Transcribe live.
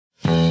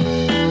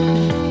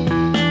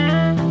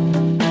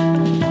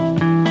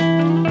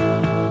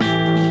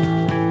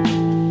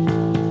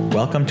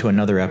Welcome to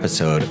another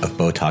episode of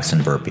Botox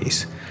and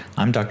Burpees.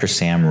 I'm Dr.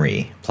 Sam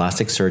Rhee,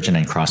 plastic surgeon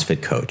and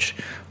CrossFit coach,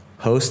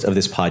 host of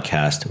this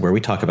podcast where we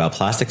talk about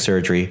plastic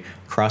surgery,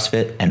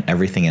 CrossFit, and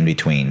everything in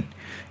between.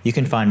 You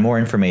can find more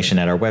information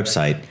at our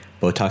website,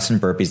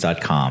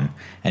 botoxandburpees.com,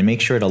 and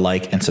make sure to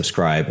like and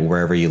subscribe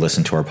wherever you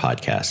listen to our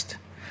podcast.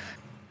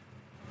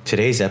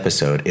 Today's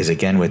episode is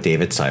again with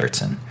David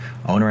Syvertson,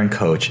 owner and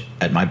coach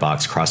at My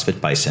Box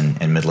CrossFit Bison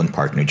in Midland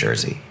Park, New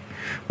Jersey.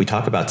 We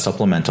talk about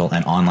supplemental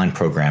and online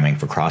programming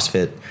for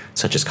CrossFit,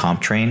 such as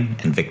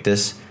CompTrain,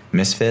 Invictus,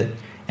 Misfit,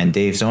 and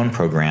Dave's own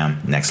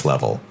program, Next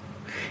Level.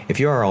 If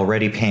you are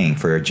already paying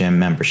for your gym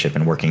membership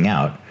and working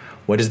out,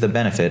 what is the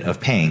benefit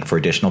of paying for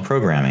additional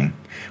programming?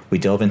 We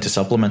delve into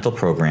supplemental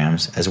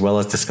programs as well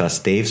as discuss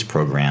Dave's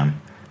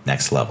program,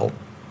 Next Level.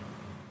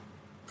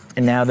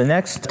 And now the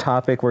next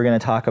topic we're going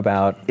to talk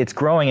about, it's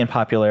growing in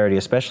popularity,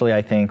 especially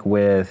I think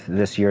with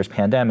this year's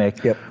pandemic,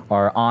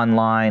 are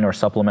online or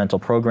supplemental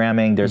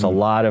programming. There's a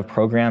lot of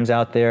programs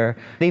out there.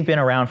 They've been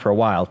around for a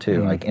while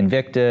too, like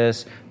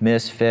Invictus,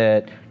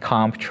 Misfit,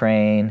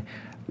 CompTrain.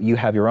 You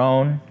have your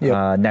own,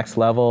 Next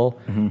Level.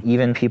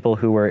 Even people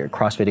who were at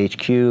CrossFit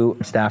HQ,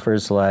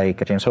 staffers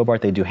like James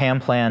Hobart, they do Ham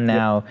Plan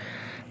now.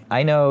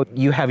 I know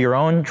you have your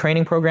own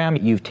training program.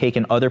 You've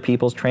taken other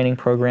people's training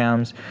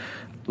programs.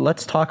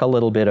 Let's talk a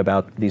little bit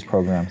about these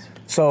programs.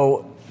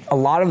 So a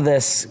lot of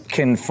this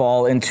can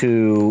fall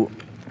into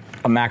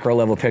a macro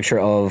level picture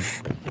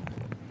of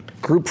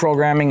group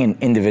programming and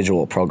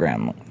individual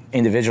program.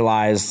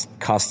 Individualized,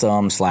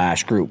 custom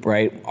 / group,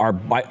 right? Our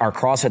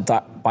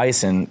CrossFit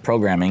Bison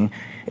programming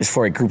is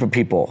for a group of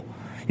people.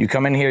 You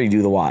come in here, you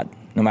do the WOD,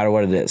 no matter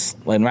what it is.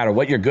 No matter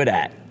what you're good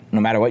at,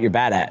 no matter what you're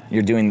bad at,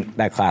 you're doing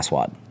that class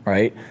WOD,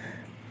 right?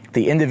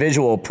 The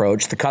individual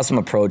approach, the custom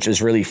approach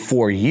is really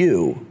for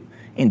you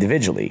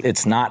individually.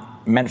 It's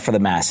not meant for the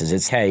masses.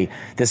 It's, hey,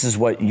 this is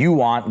what you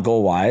want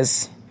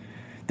goal-wise.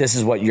 This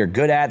is what you're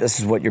good at. This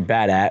is what you're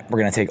bad at. We're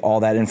going to take all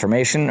that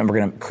information and we're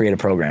going to create a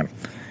program.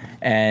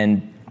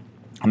 And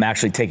I'm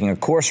actually taking a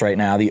course right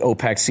now, the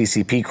OPEX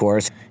CCP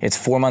course. It's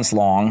 4 months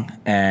long,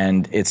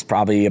 and it's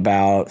probably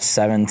about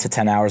 7 to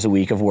 10 hours a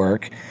week of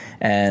work.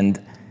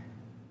 And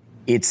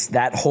it's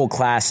that whole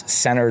class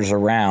centers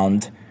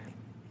around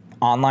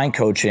online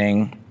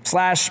coaching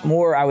 /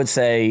 more, I would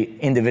say,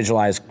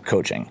 individualized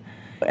coaching.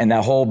 And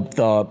that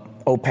the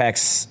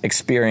OPEX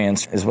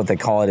experience is what they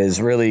call it, is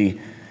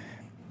really,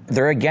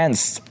 they're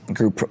against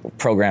group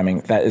programming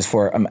that is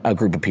for a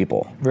group of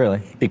people.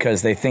 Really?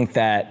 Because they think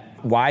that,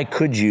 why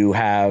could you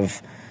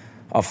have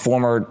a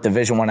former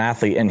Division I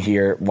athlete in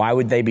here? Why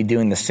would they be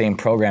doing the same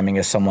programming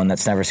as someone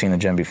that's never seen the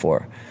gym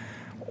before?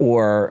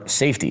 Or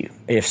safety.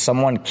 If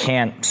someone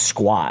can't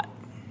squat,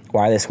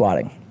 why are they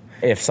squatting?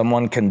 If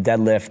someone can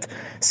deadlift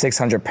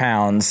 600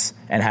 pounds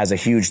and has a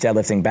huge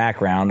deadlifting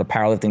background, a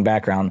powerlifting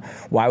background,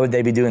 why would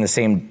they be doing the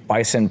same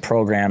Bison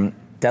program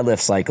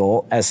deadlift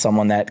cycle as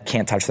someone that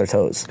can't touch their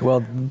toes?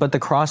 Well, but the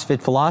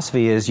CrossFit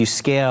philosophy is you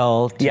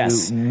scale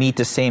to meet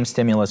the same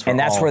stimulus for all. And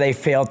that's where they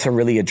fail to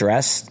really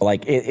address,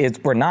 like,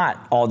 we're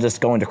not all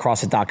just going to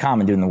CrossFit.com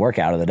and doing the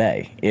workout of the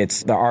day.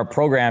 Our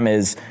program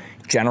is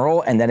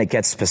general, and then it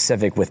gets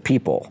specific with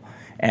people.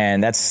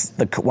 And that's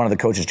one of the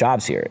coach's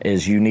jobs here,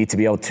 is you need to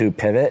be able to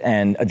pivot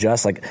and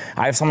adjust. Like,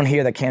 I have someone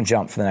here that can't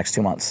jump for the next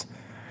 2 months.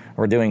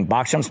 We're doing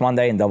box jumps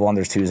Monday and double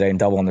unders Tuesday and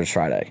double unders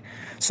Friday.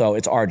 So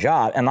it's our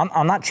job. And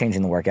I'm not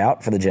changing the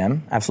workout for the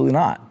gym. Absolutely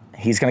not.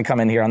 He's going to come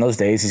in here on those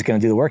days. He's going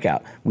to do the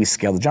workout. We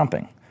scale the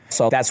jumping.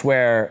 So that's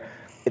where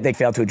they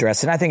fail to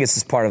address it. And I think it's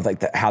just part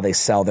of how they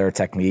sell their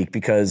technique,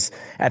 because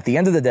at the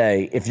end of the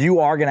day, if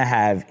you are going to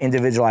have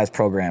individualized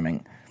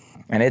programming,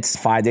 and it's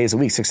 5 days a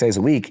week, 6 days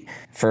a week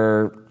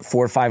for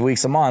 4 to 5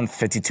 weeks a month,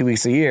 52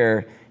 weeks a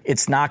year,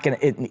 it's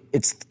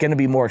going to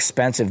be more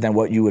expensive than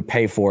what you would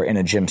pay for in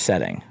a gym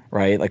setting,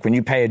 right? Like, when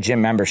you pay a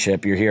gym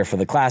membership, you're here for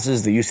the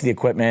classes, the use of the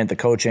equipment, the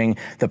coaching,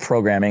 the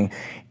programming.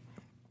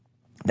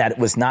 That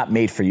was not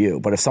made for you.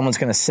 But if someone's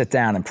going to sit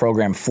down and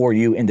program for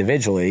you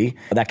individually,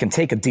 that can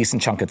take a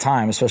decent chunk of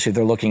time, especially if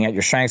they're looking at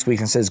your strengths,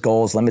 weaknesses,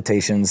 goals,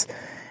 limitations.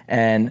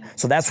 And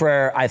so that's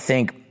where I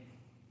think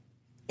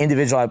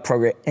individual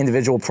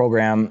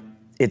program,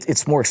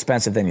 it's more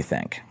expensive than you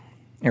think,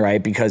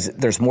 right? Because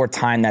there's more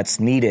time that's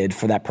needed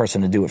for that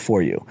person to do it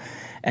for you.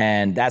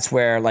 And that's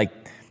where, like,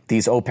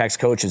 these OPEX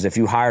coaches, if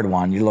you hired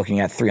one, you're looking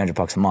at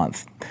 $300 a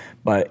month.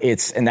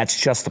 And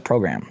that's just the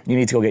program. You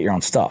need to go get your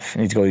own stuff.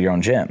 You need to go to your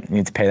own gym. You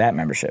need to pay that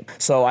membership.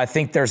 So I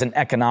think there's an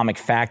economic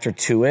factor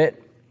to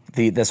it,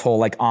 this whole,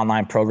 like,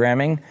 online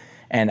programming.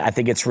 And I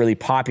think it's really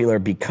popular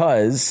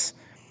because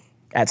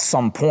at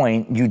some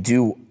point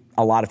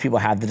a lot of people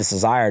have this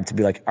desire to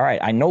be like, all right,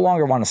 I no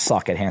longer want to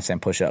suck at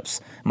handstand push-ups.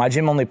 My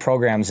gym only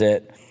programs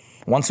it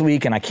once a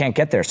week and I can't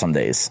get there some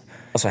days.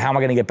 So how am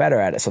I going to get better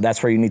at it? So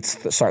that's where you need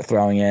to start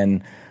throwing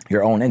in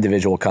your own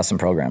individual custom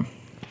program.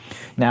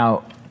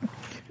 Now,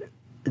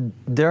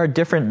 there are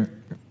different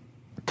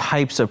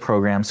types of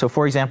programs. So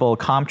for example,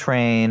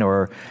 CompTrain,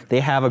 or they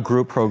have a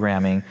group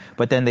programming,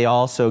 but then they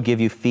also give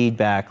you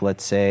feedback,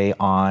 let's say,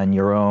 on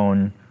your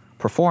own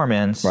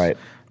performance. Right.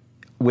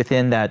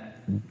 Within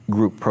that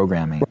group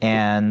programming.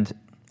 And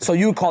so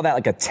you would call that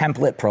like a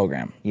template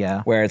program.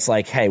 Yeah. Where it's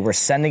like, hey, we're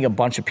sending a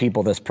bunch of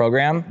people this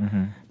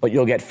program, but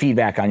you'll get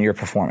feedback on your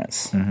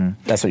performance.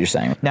 That's what you're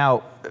saying.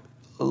 Now,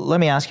 let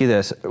me ask you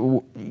this.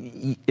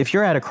 If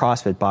you're at a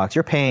CrossFit box,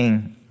 you're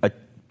paying a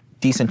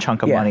decent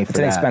chunk of money for that.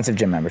 It's an expensive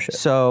gym membership.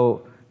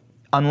 So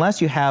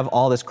unless you have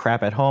all this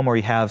crap at home or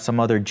you have some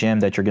other gym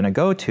that you're going to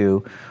go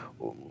to,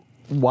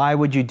 why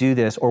would you do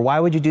this? Or why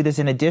would you do this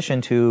in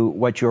addition to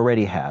what you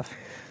already have?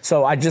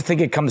 So I just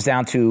think it comes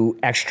down to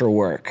extra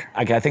work.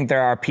 I think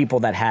there are people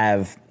that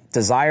have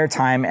desire,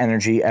 time,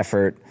 energy,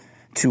 effort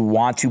to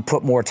want to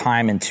put more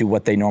time into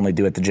what they normally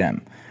do at the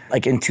gym.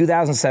 Like in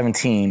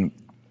 2017,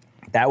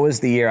 that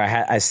was the year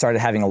I started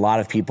having a lot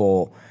of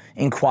people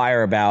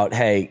inquire about,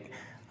 hey,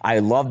 I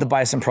love the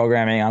Bison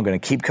programming. I'm going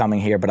to keep coming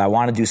here, but I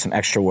want to do some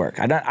extra work.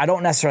 I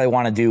don't necessarily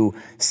want to do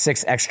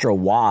 6 extra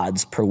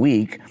WODs per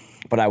week,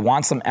 but I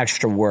want some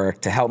extra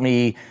work to help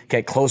me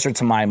get closer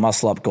to my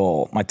muscle up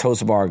goal, my toes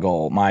to bar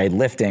goal, my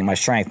lifting, my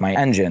strength, my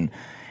engine.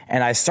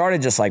 And I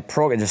started just like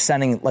just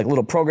sending like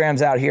little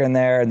programs out here and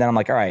there. And then I'm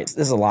like, all right, this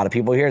is a lot of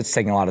people here. It's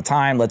taking a lot of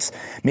time. Let's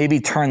maybe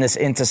turn this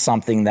into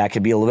something that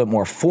could be a little bit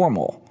more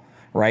formal,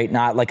 right?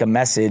 Not like a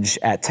message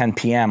at 10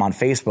 p.m. on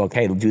Facebook,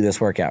 hey, do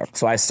this workout.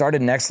 So I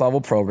started Next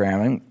Level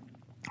Programming,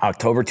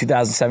 October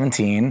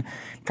 2017.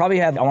 Probably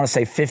had, I want to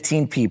say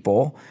 15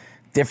 people.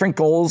 Different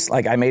goals.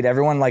 Like I made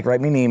everyone like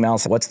write me an email.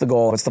 So what's the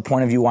goal? What's the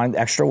point of you wanting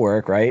extra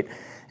work, right?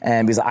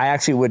 And because I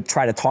actually would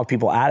try to talk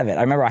people out of it.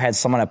 I remember I had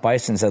someone at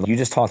Bison said, you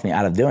just talked me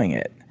out of doing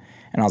it.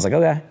 And I was like,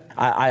 okay.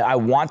 I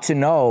want to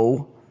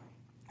know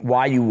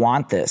why you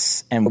want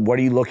this and what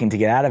are you looking to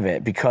get out of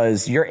it?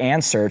 Because your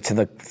answer to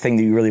the thing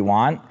that you really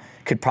want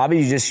could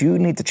probably just, you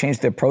need to change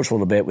the approach a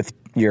little bit with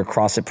your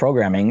CrossFit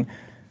programming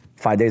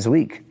 5 days a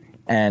week.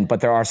 But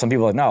there are some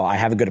people like, no, I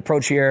have a good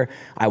approach here.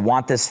 I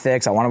want this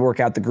fix. I want to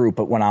work out the group.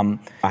 But when I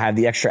have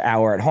the extra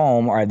hour at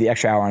home or I have the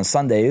extra hour on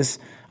Sundays,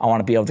 I want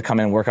to be able to come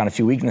in and work on a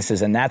few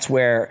weaknesses. And that's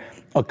where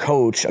a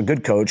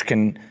good coach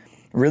can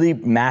really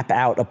map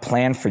out a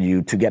plan for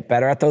you to get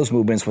better at those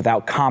movements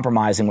without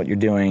compromising what you're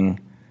doing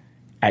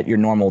at your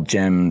normal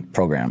gym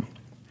program.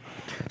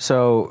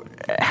 So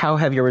how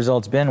have your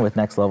results been with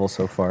Next Level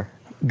so far?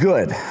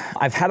 Good.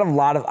 I've had a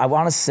lot of, I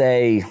want to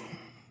say,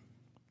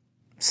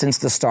 since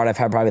the start, I've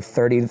had probably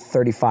 30 to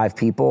 35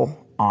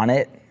 people on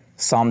it,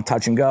 some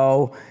touch and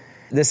go.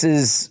 This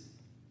is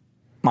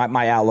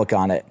my outlook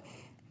on it.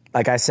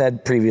 Like I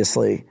said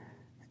previously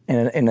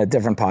in a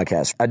different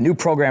podcast, a new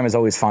program is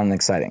always fun and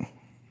exciting.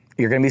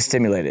 You're going to be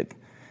stimulated,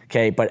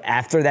 okay? But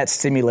after that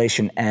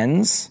stimulation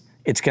ends,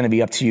 it's going to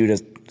be up to you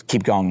to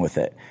keep going with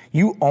it.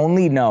 You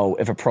only know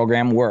if a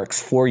program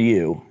works for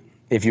you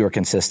if you are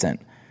consistent.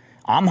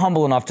 I'm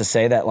humble enough to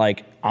say that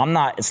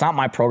it's not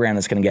my program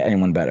that's going to get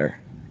anyone better.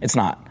 It's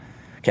not,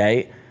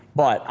 okay?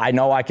 But I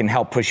know I can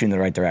help push you in the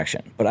right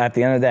direction. But at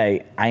the end of the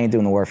day, I ain't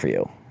doing the work for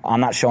you.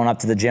 I'm not showing up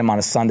to the gym on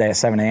a Sunday at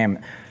 7 a.m.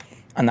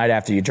 a night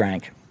after you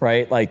drank,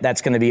 right? Like,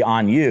 that's going to be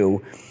on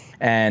you.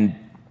 And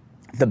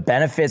the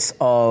benefits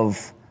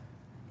of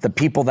the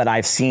people that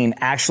I've seen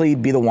actually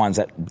be the ones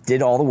that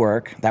did all the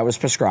work that was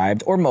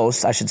prescribed, or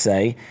most, I should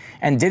say,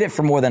 and did it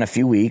for more than a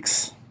few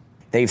weeks.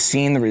 They've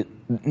seen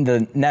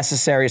the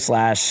necessary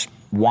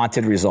 /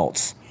 wanted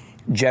results,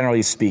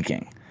 generally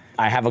speaking.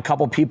 I have a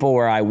couple people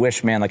where I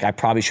wish, I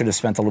probably should have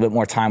spent a little bit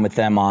more time with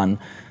them on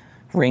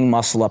ring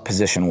muscle up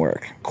position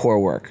work, core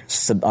work,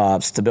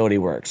 stability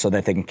work, so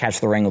that they can catch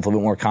the ring with a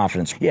little bit more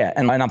confidence. Yeah,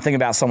 and I'm thinking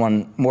about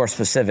someone more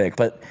specific,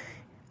 but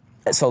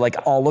so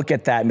I'll look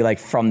at that and be like,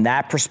 from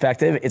that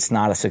perspective, it's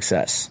not a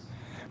success.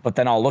 But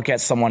then I'll look at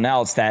someone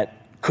else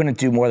that couldn't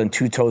do more than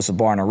 2 toes to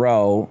bar in a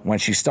row when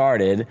she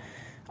started.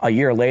 A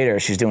year later,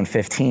 she's doing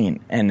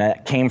 15, and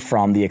that came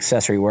from the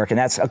accessory work, and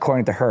that's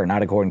according to her,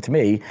 not according to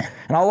me.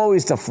 And I'll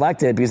always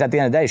deflect it because at the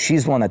end of the day,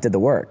 she's the one that did the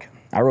work.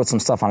 I wrote some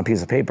stuff on a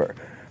piece of paper.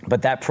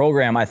 But that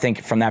program, I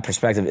think, from that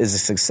perspective, is a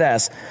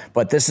success.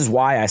 But this is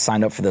why I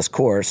signed up for this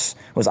course,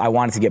 was I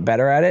wanted to get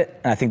better at it,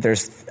 and I think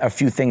there's a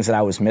few things that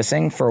I was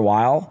missing for a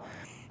while.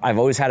 I've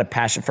always had a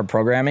passion for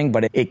programming,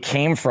 but it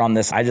came from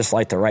this, I just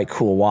like to write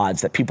cool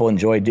WODs that people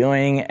enjoy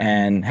doing,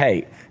 and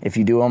hey, if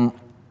you do them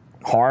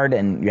hard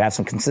and you have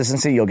some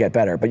consistency, you'll get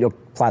better, but you'll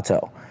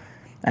plateau.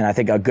 And I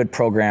think a good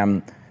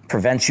program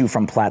prevents you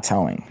from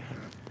plateauing.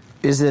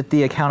 Is it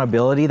the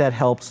accountability that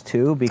helps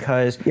too?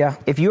 Because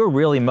if you're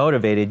really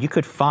motivated, you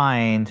could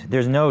find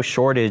there's no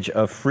shortage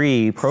of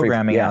free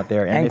programming out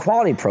there. And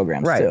quality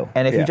programs too.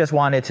 And if you just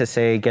wanted to,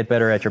 say, get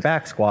better at your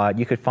back squat,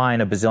 you could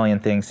find a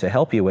bazillion things to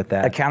help you with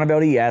that.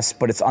 Accountability, yes,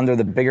 but it's under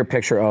the bigger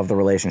picture of the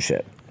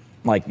relationship.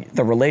 Like,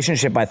 the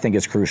relationship, I think,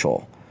 is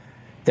crucial.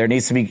 There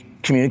needs to be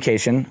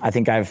communication. I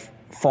think I've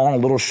fallen a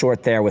little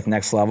short there with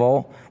Next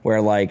Level, where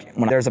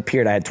when there's a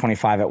period I had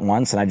 25 at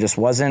once, and I just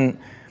wasn't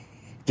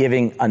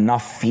giving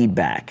enough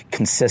feedback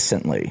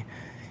consistently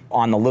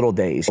on the little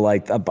days.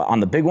 On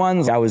the big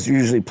ones, I was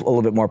usually a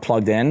little bit more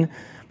plugged in,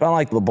 but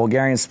on the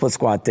Bulgarian split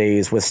squat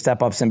days with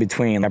step-ups in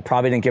between, I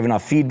probably didn't give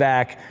enough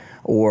feedback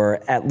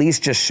or at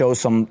least just show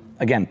some,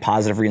 again,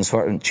 positive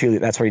reinforcement.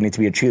 That's where you need to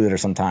be a cheerleader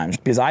sometimes.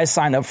 Because I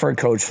signed up for a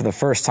coach for the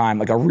first time,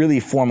 like a really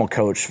formal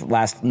coach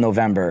last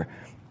November,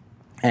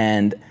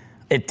 and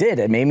it did.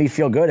 It made me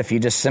feel good if you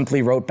just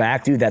simply wrote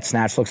back, dude, that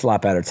snatch looks a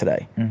lot better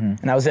today. And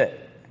that was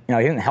it. He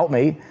didn't help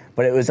me,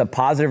 but it was a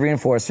positive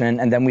reinforcement.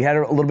 And then we had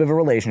a little bit of a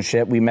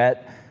relationship. We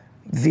met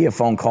via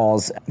phone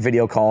calls,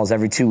 video calls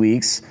every 2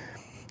 weeks.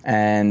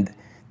 And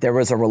there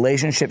was a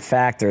relationship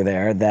factor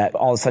there that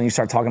all of a sudden you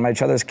start talking about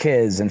each other's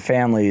kids and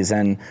families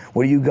and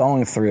what are you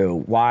going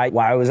through? Why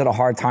was it a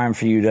hard time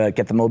for you to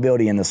get the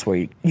mobility in this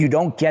week? You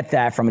don't get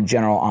that from a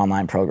general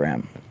online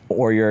program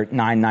or your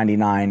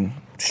 $9.99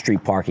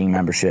 street parking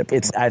membership.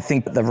 I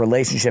think the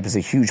relationship is a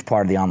huge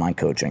part of the online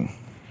coaching.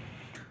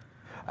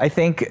 I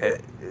think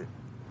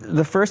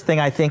the first thing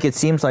I think it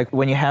seems like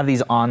when you have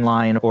these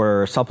online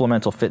or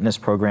supplemental fitness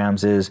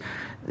programs is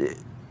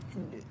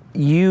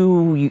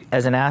you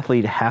as an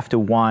athlete have to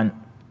want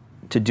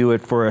to do it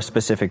for a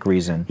specific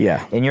reason.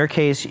 Yeah. In your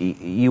case,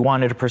 you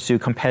wanted to pursue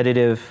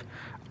competitive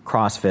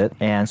CrossFit,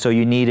 and so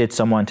you needed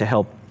someone to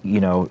help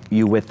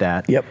you with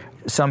that. Yep.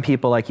 Some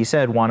people, like you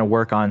said, want to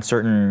work on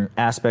certain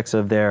aspects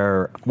of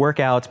their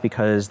workouts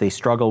because they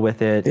struggle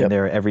with it in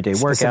their everyday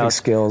specific workouts.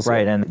 Skills.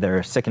 Right, and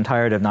they're sick and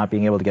tired of not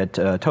being able to get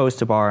toes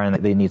to bar and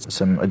they need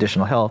some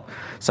additional help.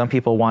 Some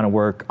people want to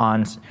work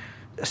on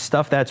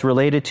stuff that's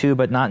related to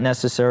but not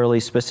necessarily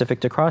specific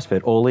to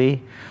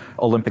CrossFit.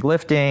 Olympic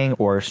lifting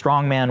or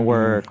strongman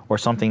work or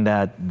something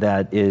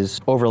that is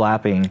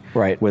overlapping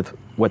with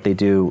what they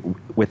do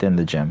within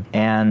the gym.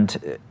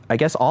 And I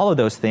guess all of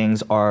those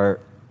things are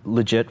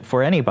legit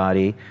for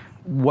anybody.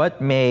 What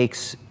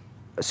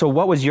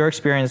was your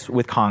experience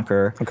with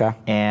Conquer? Okay.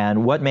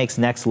 And what makes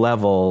Next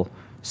Level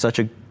such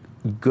a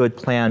good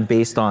plan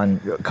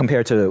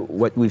compared to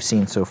what we've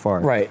seen so far?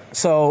 Right.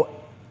 So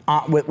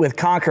with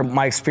Conquer,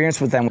 my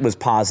experience with them was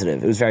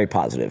positive. It was very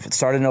positive. It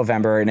started in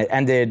November and it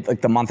ended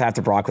like the month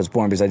after Brock was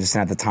born because I just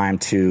didn't have the time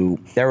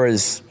there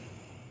was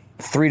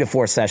 3 to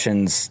 4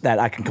 sessions that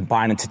I can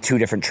combine into 2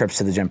 different trips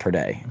to the gym per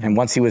day. And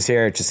once he was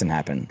here, it just didn't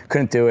happen.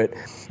 Couldn't do it.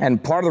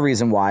 And part of the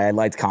reason why I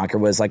liked Conquer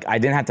was like I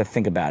didn't have to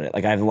think about it.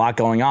 Like I have a lot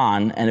going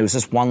on and it was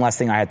just one less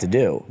thing I had to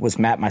do was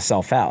map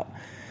myself out.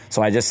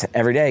 So I just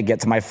every day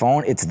get to my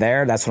phone, it's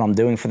there, that's what I'm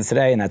doing for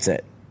today, and that's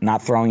it.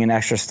 Not throwing in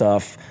extra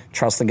stuff,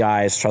 trust the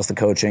guys, trust the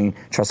coaching,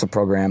 trust the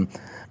program.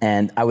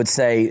 And I would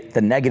say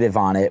the negative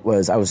on it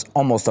was I was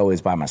almost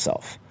always by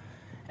myself.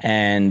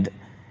 And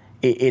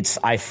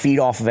I feed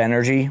off of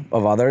energy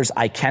of others.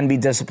 I can be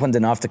disciplined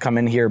enough to come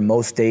in here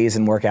most days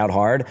and work out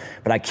hard,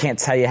 but I can't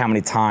tell you how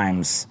many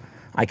times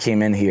I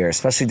came in here,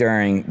 especially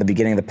during the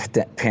beginning of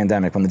the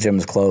pandemic when the gym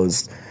was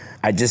closed.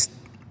 It just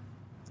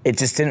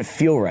didn't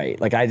feel right.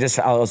 Like I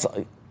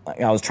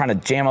was trying to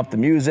jam up the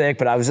music,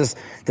 but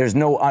there's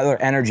no other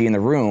energy in the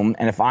room.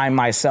 And if I'm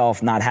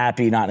myself not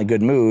happy, not in a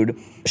good mood,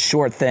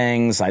 short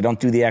things, I don't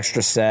do the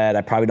extra set,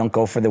 I probably don't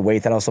go for the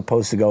weight that I was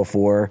supposed to go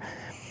for.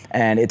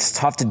 And it's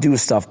tough to do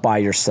stuff by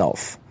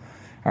yourself,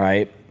 all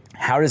right?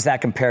 How does that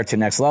compare to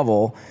Next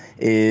Level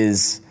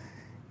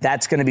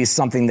that's going to be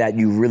something that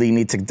you really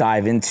need to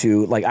dive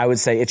into. Like I would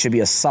say it should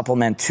be a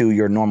supplement to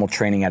your normal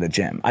training at a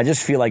gym. I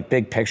just feel like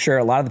big picture,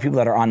 a lot of the people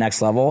that are on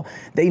Next Level,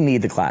 they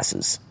need the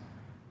classes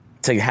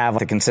to have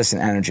the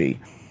consistent energy.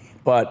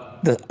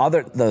 But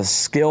the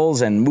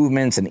skills and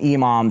movements and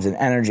EMOMs and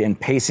energy and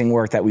pacing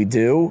work that we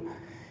do,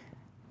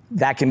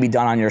 that can be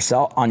done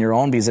on your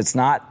own because it's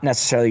not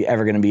necessarily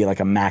ever going to be like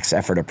a max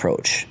effort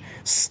approach.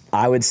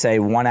 I would say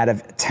 1 out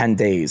of 10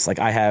 days. Like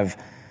I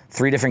have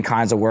 3 different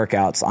kinds of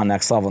workouts on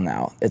Next Level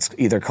now. It's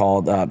either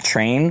called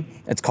train,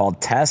 it's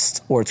called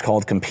test, or it's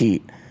called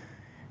compete.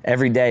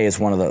 Every day is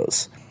one of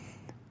those.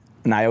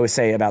 And I always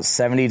say about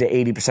 70 to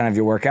 80% of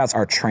your workouts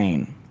are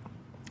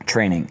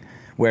training,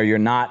 where you're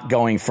not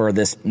going for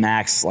this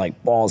max,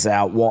 like balls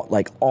out,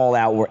 like all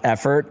out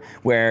effort,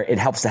 where it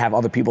helps to have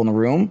other people in the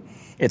room.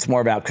 It's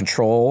more about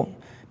control,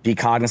 be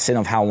cognizant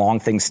of how long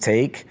things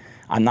take.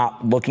 I'm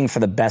not looking for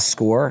the best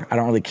score. I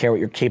don't really care what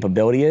your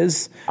capability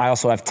is. I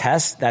also have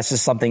tests. That's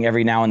just something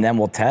every now and then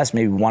we'll test,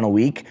 maybe 1 a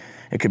week.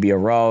 It could be a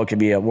row, it could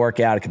be a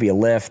workout, it could be a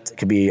lift, it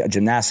could be a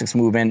gymnastics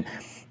movement.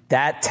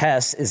 That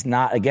test is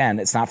not, again,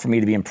 it's not for me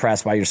to be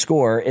impressed by your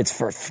score.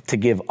 It's to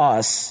give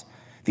us,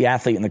 the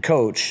athlete and the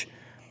coach,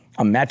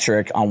 a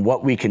metric on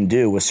what we can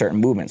do with certain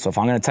movements. So if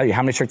I'm going to tell you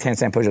how many strict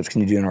handstand push-ups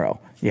can you do in a row,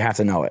 you have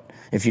to know it.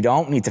 If you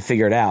don't, you need to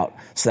figure it out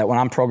so that when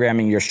I'm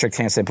programming your strict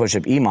handstand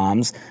push-up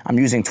EMOMs, I'm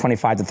using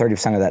 25 to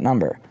 30% of that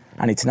number.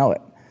 I need to know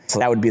it. So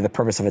that would be the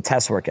purpose of a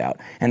test workout.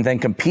 And then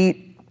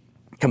compete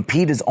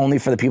is only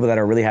for the people that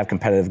really have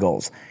competitive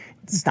goals.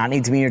 It does not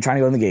need to mean you're trying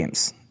to go to the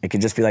games. It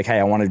could just be like, hey,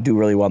 I want to do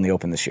really well in the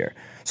Open this year.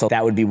 So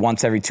that would be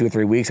once every 2 or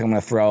 3 weeks, I'm going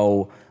to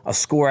throw a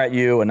score at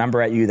you, a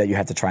number at you that you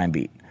have to try and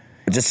beat.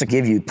 Just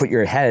to put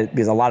your head,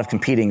 because a lot of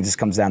competing just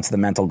comes down to the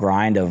mental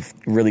grind of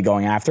really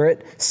going after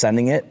it,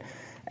 sending it.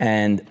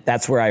 And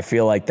that's where I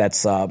feel like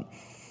that's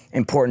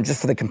important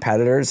just for the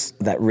competitors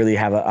that really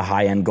have a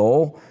high-end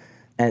goal.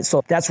 And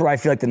so that's where I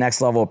feel like the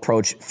Next Level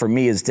approach for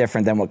me is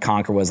different than what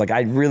Conquer was. Like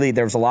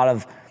there was a lot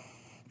of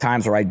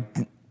times where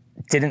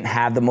didn't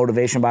have the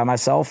motivation by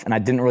myself, and I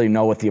didn't really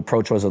know what the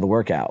approach was of the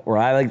workout, where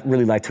I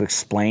really like to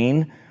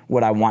explain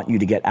what I want you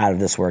to get out of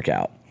this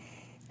workout.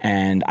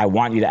 And I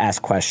want you to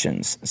ask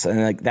questions.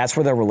 So that's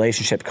where the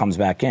relationship comes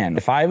back in.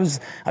 If I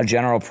was a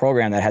general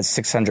program that had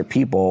 600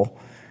 people,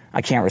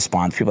 I can't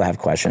respond to people that have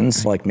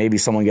questions. Like maybe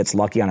someone gets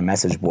lucky on a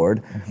message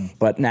board.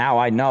 But now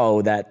I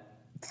know that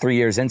 3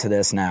 years into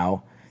this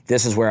now,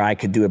 this is where I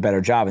could do a better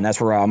job. And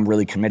that's where I'm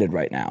really committed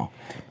right now.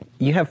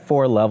 You have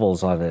 4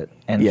 levels of it.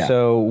 And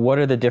so what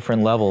are the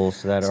different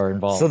levels that are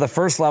involved? So the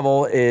first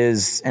level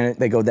is, and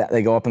they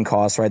go up in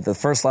cost, right? The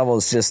first level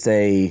is just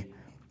a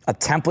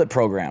template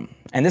program.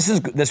 And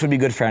this would be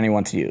good for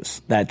anyone to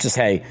use. That just,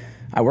 hey,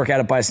 I work out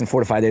at Bison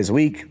 4 to 5 days a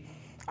week.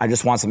 I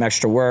just want some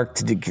extra work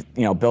to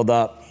build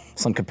up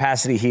some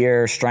capacity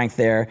here, strength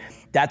there.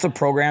 That's a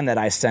program that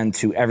I send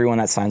to everyone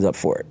that signs up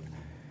for it.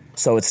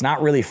 So it's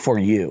not really for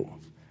you,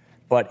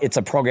 but it's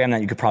a program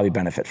that you could probably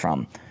benefit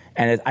from.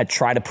 And I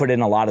try to put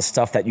in a lot of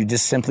stuff that you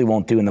just simply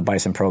won't do in the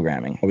Bison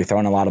programming. We throw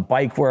in a lot of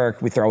bike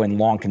work. We throw in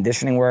long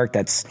conditioning work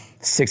that's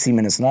 60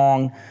 minutes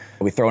long.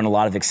 We throw in a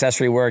lot of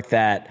accessory work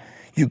that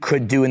you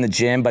could do in the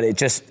gym, but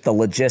the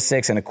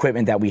logistics and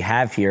equipment that we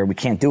have here, we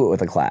can't do it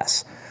with a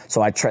class.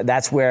 So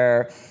that's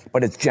where,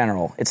 but it's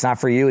general. It's not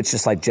for you. It's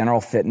just like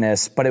general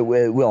fitness, but it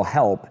will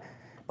help.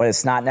 But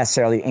it's not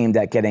necessarily aimed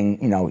at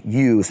getting,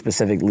 you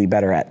specifically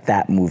better at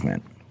that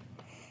movement.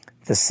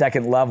 The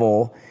second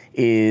level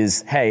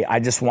is, hey, I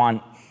just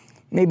want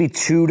maybe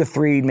 2 to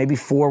 3, maybe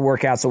 4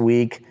 workouts a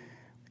week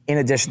in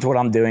addition to what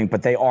I'm doing,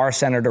 but they are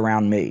centered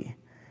around me.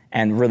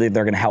 And really,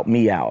 they're going to help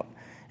me out.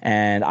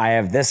 And I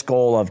have this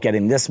goal of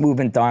getting this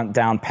movement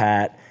down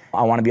pat.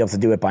 I want to be able to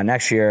do it by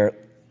next year.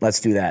 Let's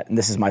do that. And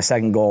this is my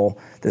second goal.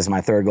 This is my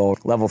third goal.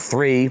 Level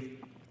 3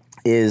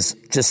 is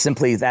just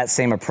simply that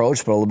same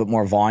approach, but a little bit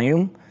more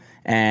volume.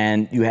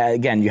 And you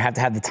have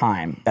to have the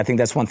time. I think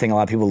that's one thing a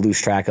lot of people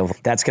lose track of.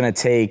 That's going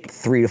to take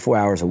 3 to 4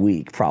 hours a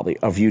week, probably,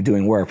 of you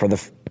doing work, where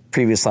the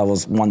previous level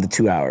is 1 to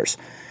 2 hours.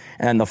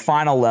 And then the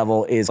final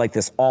level is like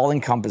this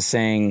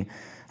all-encompassing,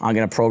 I'm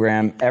going to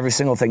program every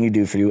single thing you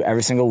do for you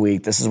every single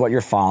week. This is what you're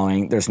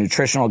following. There's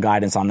nutritional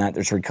guidance on that.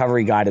 There's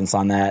recovery guidance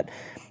on that.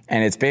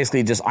 And it's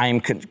basically just I'm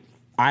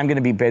going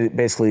to be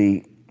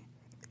basically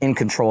in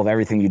control of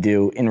everything you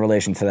do in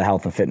relation to the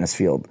health and fitness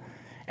field.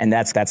 And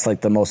that's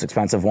like the most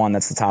expensive one.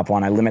 That's the top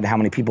one. I limit how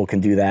many people can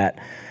do that.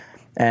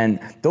 And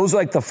those are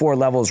like the 4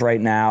 levels right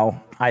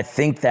now. I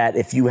think that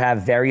if you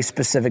have very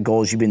specific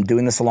goals, you've been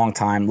doing this a long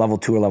time, level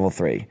 2 or level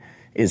 3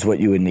 is what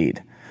you would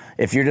need.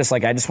 If you're just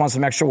like, I just want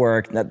some extra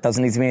work, that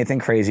doesn't need to be anything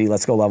crazy,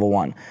 let's go level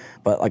 1.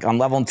 But like on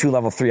level 2,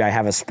 level 3, I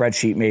have a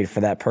spreadsheet made for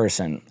that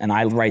person, and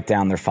I write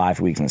down their 5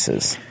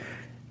 weaknesses.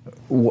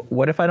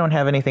 What if I don't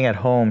have anything at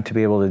home to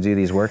be able to do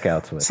these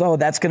workouts with? So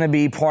that's going to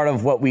be part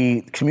of what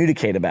we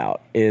communicate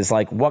about, is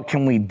like, what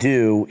can we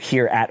do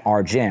here at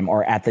our gym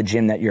or at the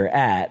gym that you're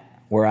at,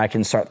 where I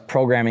can start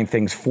programming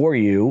things for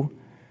you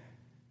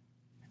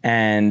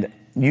and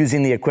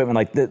using the equipment.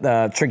 Like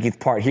the tricky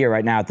part here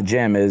right now at the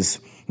gym is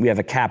we have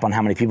a cap on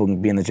how many people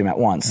can be in the gym at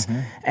once.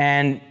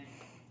 And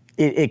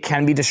it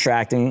can be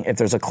distracting if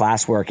there's a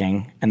class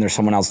working and there's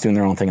someone else doing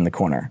their own thing in the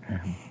corner.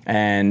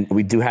 And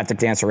we do have to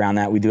dance around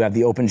that. We do have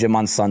the open gym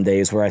on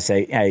Sundays where I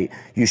say, hey,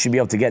 you should be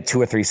able to get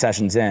 2 or 3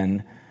 sessions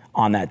in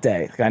on that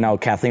day. Like I know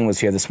Kathleen was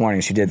here this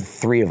morning. She did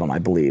 3 of them, I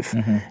believe.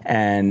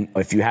 And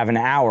if you have an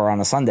hour on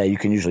a Sunday, you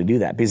can usually do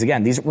that. Because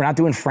again, we're not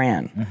doing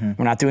Fran.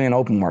 We're not doing an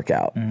open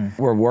workout.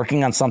 We're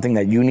working on something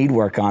that you need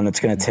work on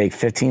that's going to take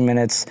 15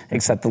 minutes,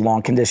 except the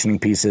long conditioning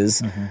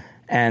pieces.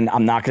 And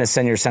I'm not going to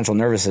send your central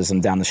nervous system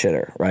down the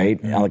shitter,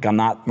 right? Like we're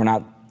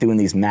not doing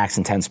these max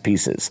intense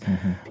pieces.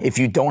 If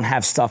you don't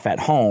have stuff at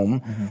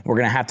home, we're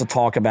going to have to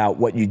talk about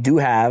what you do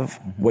have,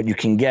 what you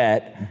can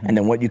get, and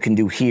then what you can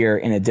do here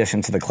in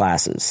addition to the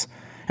classes.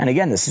 And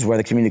again, this is where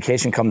the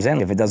communication comes in.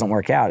 If it doesn't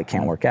work out, it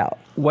can't work out.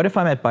 What if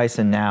I'm at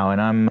Bison now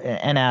and I'm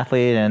an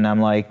athlete and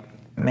I'm like,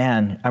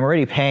 man, I'm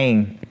already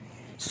paying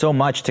so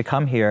much to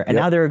come here, and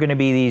now there are going to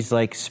be these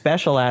like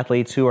special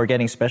athletes who are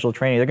getting special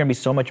training. They're going to be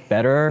so much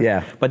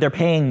better, but they're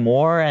paying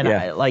more, and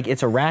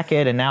it's a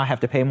racket, and now I have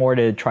to pay more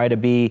to try to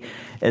be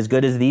as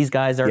good as these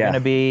guys are going to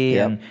be,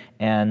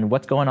 and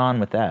what's going on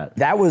with that?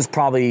 That was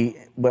probably,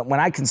 when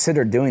I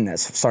considered doing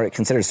this,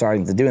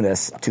 starting to do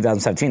this,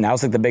 2017, that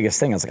was like the biggest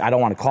thing. I was like, I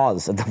don't want to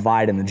cause a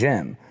divide in the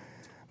gym,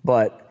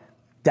 but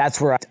that's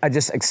where I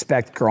just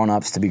expect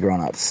grown-ups to be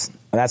grown-ups.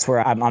 That's where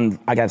I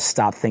got to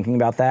stop thinking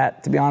about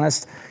that, to be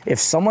honest. If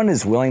someone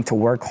is willing to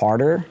work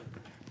harder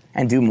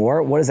and do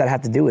more, what does that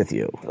have to do with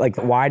you? Like,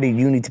 why do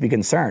you need to be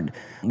concerned?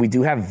 We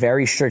do have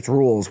very strict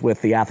rules with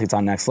the athletes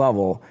on Next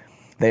Level.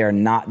 They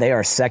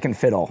are second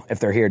fiddle if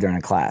they're here during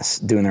a class,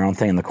 doing their own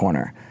thing in the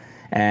corner.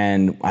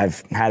 And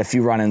I've had a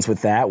few run-ins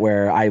with that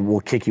where I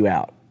will kick you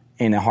out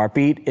in a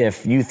heartbeat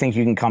if you think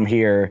you can come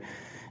here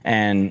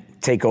and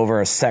take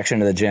over a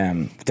section of the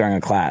gym during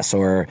a class,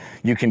 or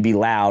you can be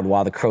loud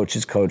while the coach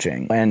is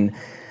coaching. And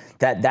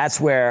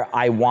that's where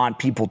I want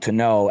people to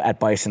know at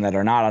Bison that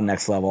are not on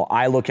Next Level.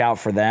 I look out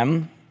for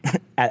them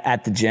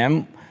at the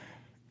gym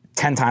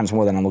 10 times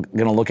more than I'm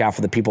going to look out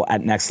for the people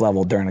at next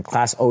level during a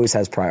class. Always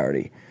has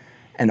priority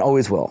and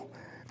always will.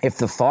 If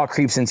the thought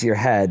creeps into your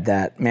head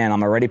that, man,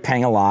 I'm already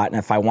paying a lot, and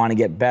if I want to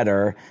get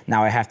better,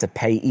 now I have to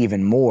pay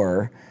even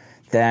more,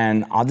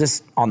 then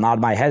I'll nod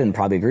my head and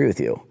probably agree with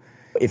you.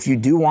 If you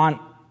do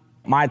want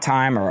my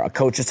time or a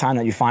coach's time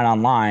that you find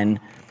online,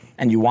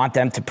 and you want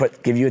them to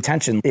give you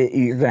attention,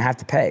 you're going to have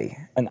to pay.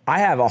 And I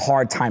have a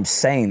hard time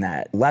saying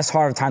that. Less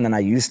hard time than I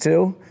used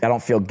to. I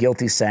don't feel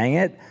guilty saying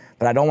it,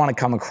 but I don't want to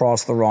come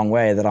across the wrong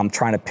way that I'm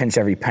trying to pinch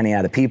every penny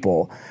out of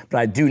people. But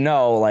I do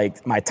know,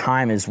 like, my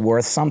time is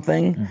worth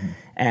something,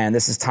 and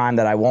this is time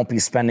that I won't be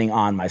spending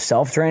on my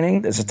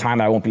self-training. This is time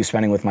that I won't be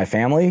spending with my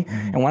family.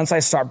 And once I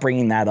start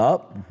bringing that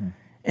up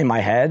in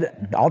my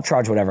head, I'll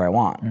charge whatever I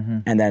want.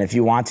 And then if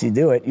you want to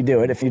do it, you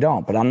do it. If you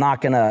don't. But I'm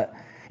not going to...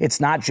 It's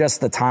not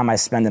just the time I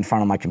spend in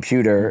front of my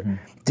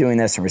computer doing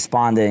this and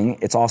responding.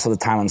 It's also the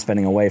time I'm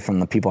spending away from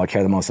the people I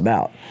care the most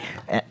about.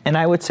 And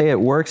I would say it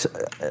works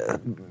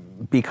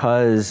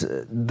because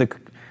the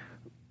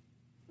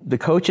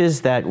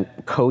coaches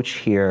that coach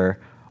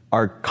here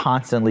are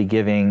constantly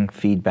giving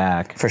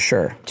feedback for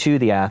sure to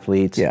the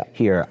athletes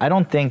here. I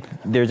don't think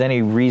there's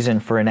any reason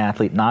for an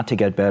athlete not to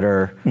get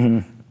better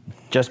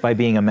just by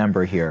being a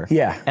member here.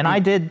 Yeah. And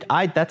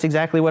that's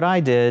exactly what I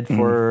did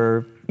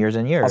for years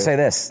and years. I'll say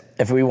this,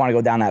 if we want to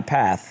go down that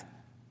path,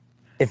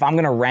 if I'm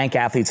going to rank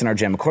athletes in our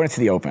gym, according to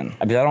the Open,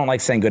 because I don't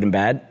like saying good and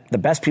bad, the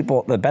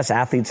best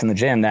athletes in the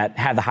gym that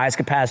have the highest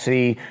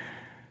capacity,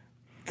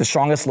 the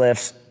strongest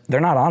lifts,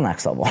 they're not on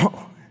next level.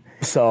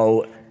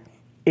 So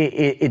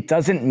it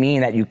doesn't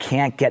mean that you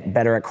can't get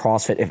better at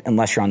CrossFit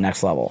unless you're on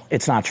next level.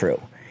 It's not true.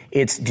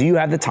 It's, do you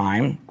have the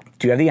time?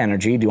 Do you have the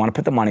energy? Do you want to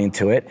put the money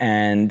into it?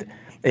 And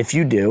if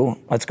you do,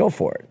 let's go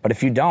for it. But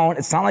if you don't,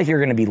 it's not like you're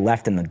going to be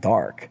left in the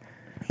dark.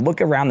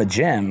 Look around the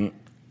gym.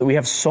 We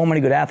have so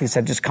many good athletes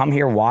that just come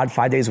here, WOD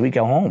 5 days a week,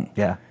 go home.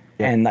 Yeah.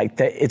 And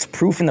it's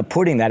proof in the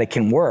pudding that it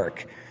can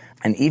work.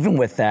 And even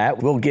with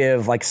that, we'll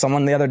give, like,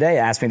 someone the other day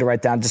asked me to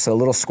write down just a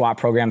little squat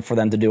program for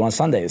them to do on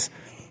Sundays.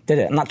 Did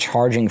it. I'm not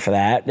charging for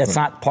that. That's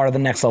not part of the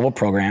next level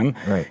program.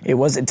 Right.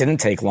 It didn't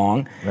take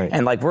long. Right.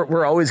 And like,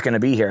 we're always going to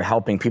be here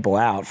helping people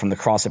out from the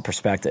CrossFit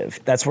perspective.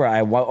 That's where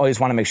I always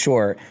want to make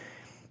sure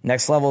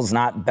next level is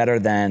not better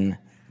than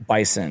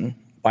Bison.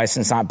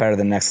 Bison's not better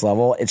than next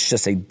level. It's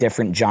just a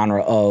different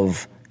genre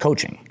of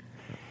coaching.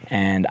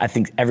 And I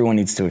think everyone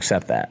needs to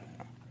accept that.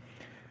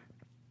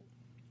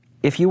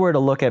 If you were to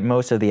look at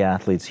most of the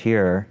athletes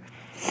here,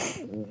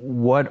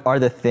 what are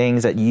the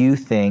things that you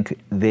think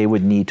they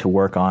would need to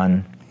work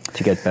on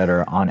to get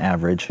better on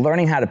average?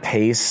 Learning how to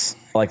pace,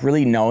 like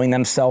really knowing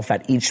themselves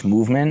at each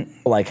movement,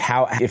 like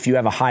how, if you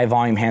have a high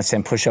volume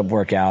handstand push-up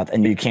workout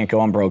and you can't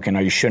go unbroken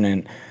or you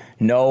shouldn't,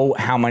 know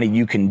how many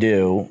you can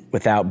do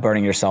without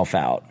burning yourself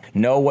out.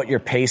 Know what your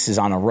pace is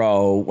on a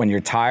row when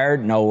you're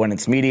tired, know when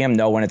it's medium,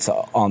 know when it's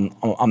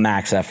a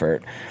max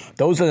effort.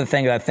 Those are the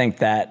things I think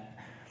that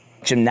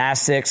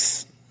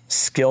gymnastics,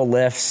 skill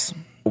lifts,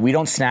 we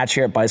don't snatch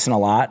here at Bison a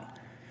lot.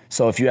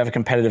 So if you have a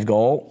competitive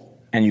goal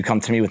and you come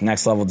to me with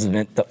next level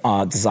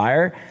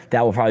desire,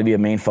 that will probably be a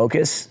main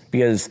focus,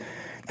 because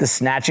the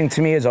snatching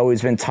to me has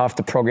always been tough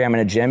to program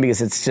in a gym,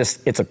 because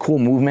it's a cool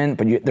movement,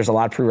 but there's a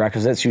lot of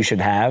prerequisites you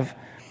should have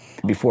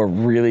before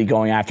really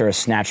going after a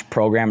snatch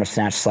program, a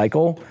snatch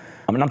cycle.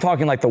 I mean, I'm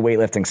talking like the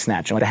weightlifting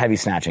snatch, like the heavy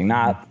snatching,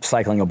 not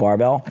cycling a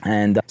barbell.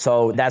 And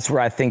so that's where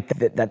I think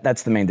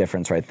that's the main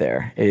difference right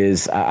there,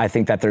 is I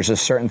think that there's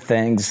just certain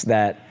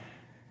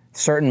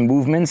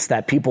movements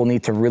that people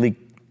need to really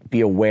be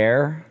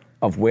aware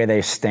of where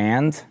they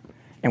stand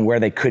and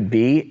where they could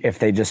be if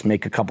they just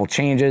make a couple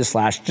changes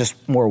 /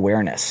 just more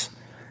awareness.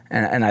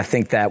 And I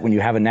think that when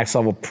you have a next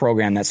level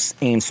program that's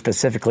aimed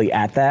specifically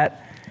at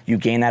that, you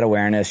gain that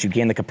awareness, you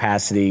gain the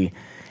capacity,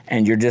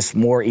 and you're just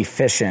more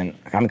efficient.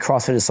 I mean,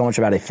 CrossFit is so much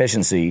about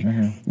efficiency.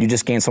 You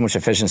just gain so much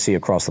efficiency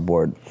across the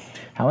board.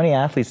 How many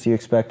athletes do you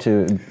expect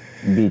to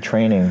be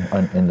training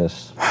in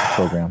this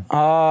program?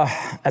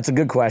 That's a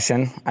good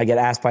question. I get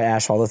asked by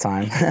Ash all the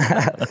time.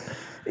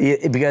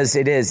 Because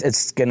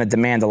it's going to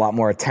demand a lot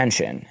more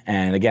attention.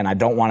 And again, I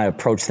don't want to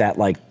approach that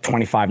like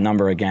 25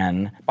 number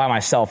again, by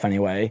myself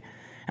anyway.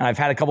 And I've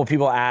had a couple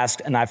people ask,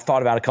 and I've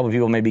thought about a couple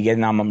people maybe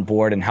getting on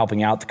board and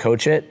helping out to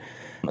coach it,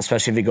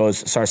 especially if it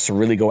starts to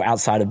really go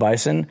outside of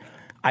Bison.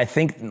 I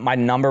think my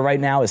number right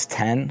now is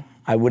 10.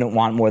 I wouldn't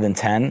want more than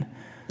 10.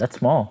 That's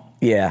small.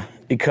 Yeah,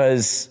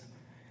 because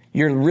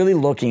you're really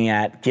looking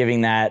at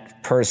giving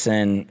that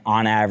person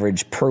on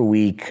average per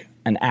week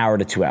an hour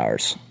to 2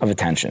 hours of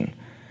attention.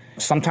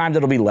 Sometimes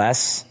it'll be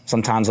less,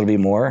 sometimes it'll be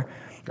more.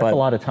 That's a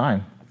lot of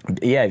time.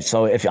 Yeah,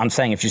 so if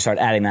you start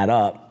adding that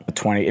up,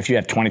 if you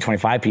have 20,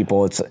 25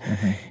 people,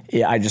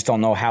 I just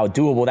don't know how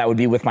doable that would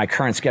be with my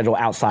current schedule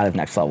outside of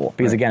next level.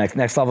 Because again,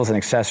 next level is an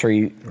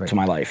accessory to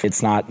my life.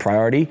 It's not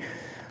priority.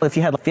 If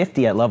you had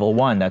 50 at level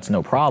 1, that's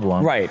no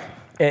problem. Right.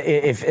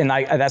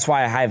 That's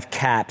why I have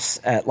caps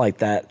at like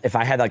that. If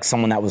I had like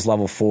someone that was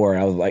level 4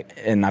 and I was like,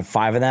 and I have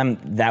 5 of them,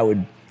 that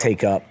would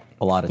take up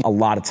a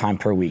lot of time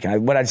per week,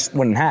 and I just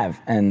wouldn't have,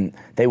 and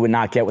they would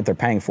not get what they're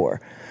paying for.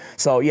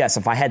 So yes,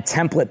 if I had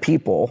template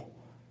people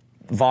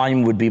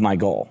volume would be my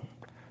goal.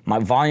 My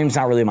volume's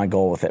not really my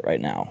goal with it right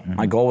now. Mm-hmm.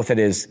 My goal with it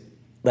is,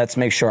 let's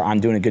make sure I'm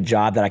doing a good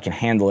job, that I can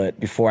handle it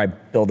before I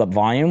build up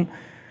volume,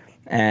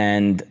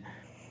 and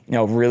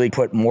really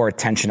put more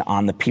attention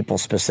on the people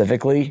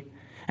specifically.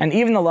 And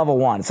even the level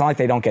 1, it's not like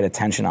they don't get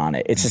attention on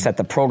it. It's just that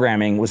the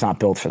programming was not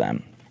built for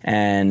them,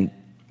 and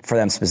for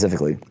them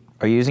specifically.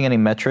 Are you using any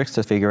metrics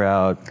to figure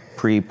out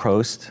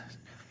pre-post?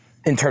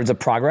 In terms of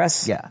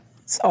progress? Yeah.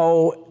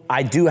 So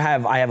I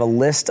have a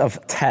list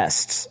of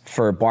tests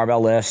for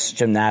barbell lifts,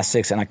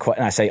 gymnastics, and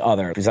I say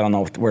other because I don't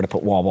know where to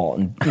put wall ball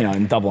and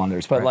and double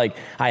unders. But right.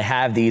 I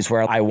have these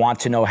where I want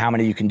to know how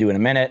many you can do in a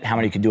minute, how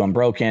many you can do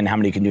unbroken, how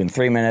many you can do in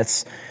 3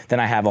 minutes. Then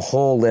I have a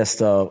whole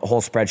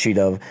spreadsheet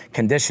of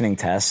conditioning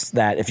tests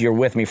that if you're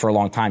with me for a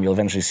long time, you'll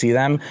eventually see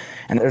them.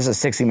 And there's a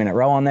 60-minute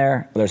row on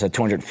there. There's a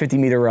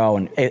 250-meter row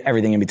and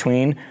everything in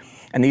between.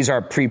 And these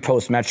are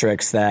pre-post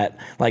metrics that,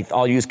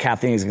 I'll use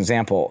Kathleen as an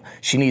example.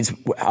 She needs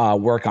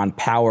work on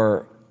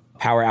power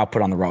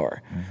output on the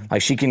rower. Mm-hmm.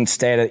 She can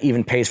stay at an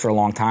even pace for a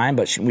long time,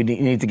 but we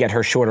need to get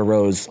her shorter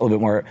rows a little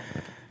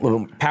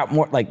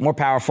bit more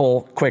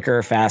powerful,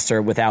 quicker, faster,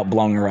 without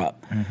blowing her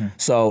up. Mm-hmm.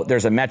 So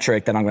there's a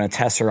metric that I'm going to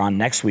test her on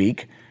next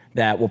week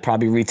that we'll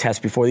probably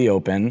retest before the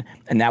Open,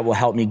 and that will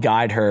help me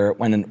guide her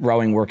when the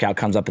rowing workout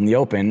comes up in the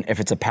Open. If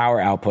it's a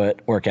power output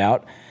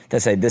workout, to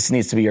say this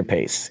needs to be your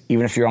pace.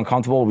 Even if you're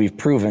uncomfortable, we've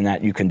proven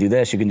that you can do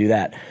this, you can do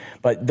that.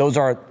 But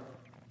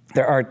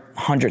there are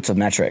hundreds of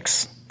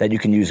metrics that you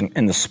can use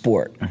in the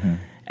sport. Mm-hmm.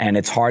 And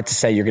it's hard to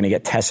say you're going to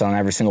get tested on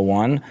every single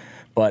one,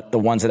 but the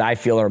ones that I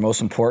feel are most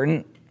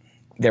important,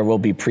 there will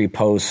be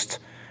pre-post,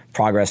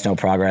 progress, no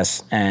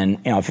progress. And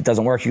if it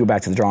doesn't work, you go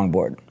back to the drawing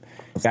board.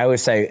 I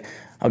always say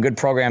a good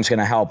program is going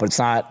to help, but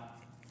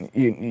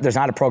there's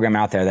not a program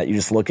out there that you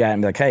just look at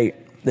and be like, hey,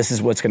 this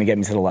is what's going to get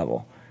me to the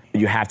level.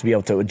 You have to be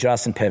able to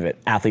adjust and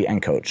pivot, athlete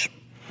and coach.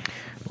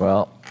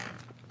 Well,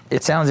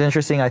 it sounds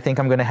interesting. I think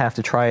I'm going to have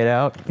to try it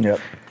out.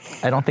 Yep.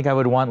 I don't think I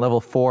would want level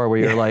 4 where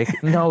you're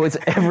like, no, it's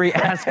every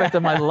aspect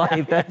of my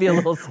life. That'd be a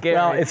little scary.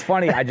 Well, it's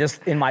funny.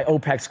 In my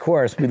OPEX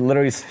course, we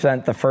literally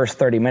spent the first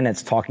 30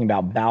 minutes talking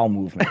about bowel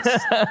movements.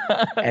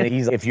 And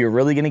if you're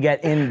really going to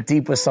get in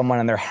deep with someone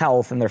and their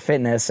health and their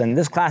fitness, and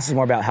this class is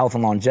more about health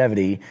and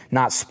longevity,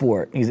 not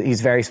sport.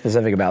 He's very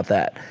specific about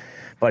that.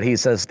 But he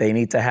says they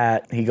need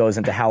to he goes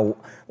into how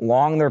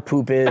long their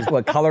poop is,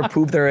 what color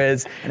poop there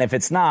is, and if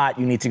it's not,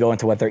 you need to go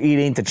into what they're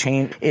eating to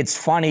change. It's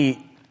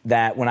funny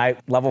that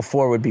level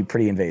 4 would be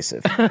pretty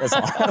invasive. That's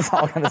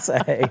all I'm going to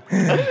say.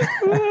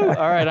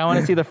 All right, I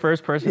want to see the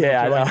first person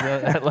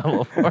at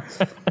level 4.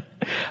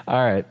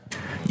 All right.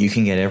 You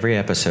can get every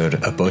episode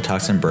of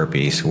Botox and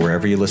Burpees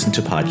wherever you listen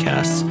to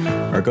podcasts,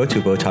 or go to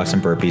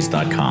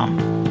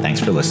BotoxandBurpees.com. Thanks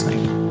for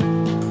listening.